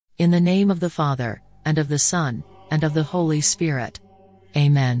In the name of the Father, and of the Son, and of the Holy Spirit.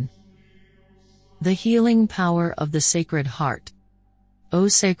 Amen. The healing power of the Sacred Heart. O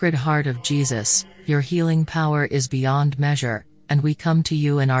Sacred Heart of Jesus, your healing power is beyond measure, and we come to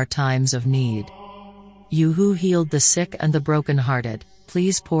you in our times of need. You who healed the sick and the brokenhearted,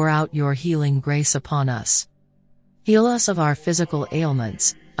 please pour out your healing grace upon us. Heal us of our physical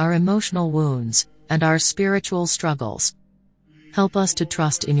ailments, our emotional wounds, and our spiritual struggles. Help us to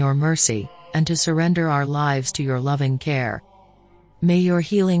trust in your mercy, and to surrender our lives to your loving care. May your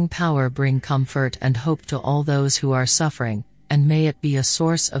healing power bring comfort and hope to all those who are suffering, and may it be a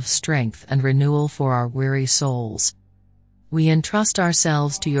source of strength and renewal for our weary souls. We entrust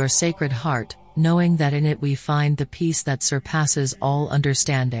ourselves to your Sacred Heart, knowing that in it we find the peace that surpasses all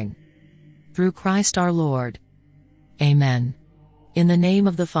understanding. Through Christ our Lord. Amen. In the name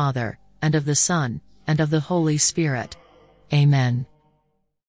of the Father, and of the Son, and of the Holy Spirit. Amen.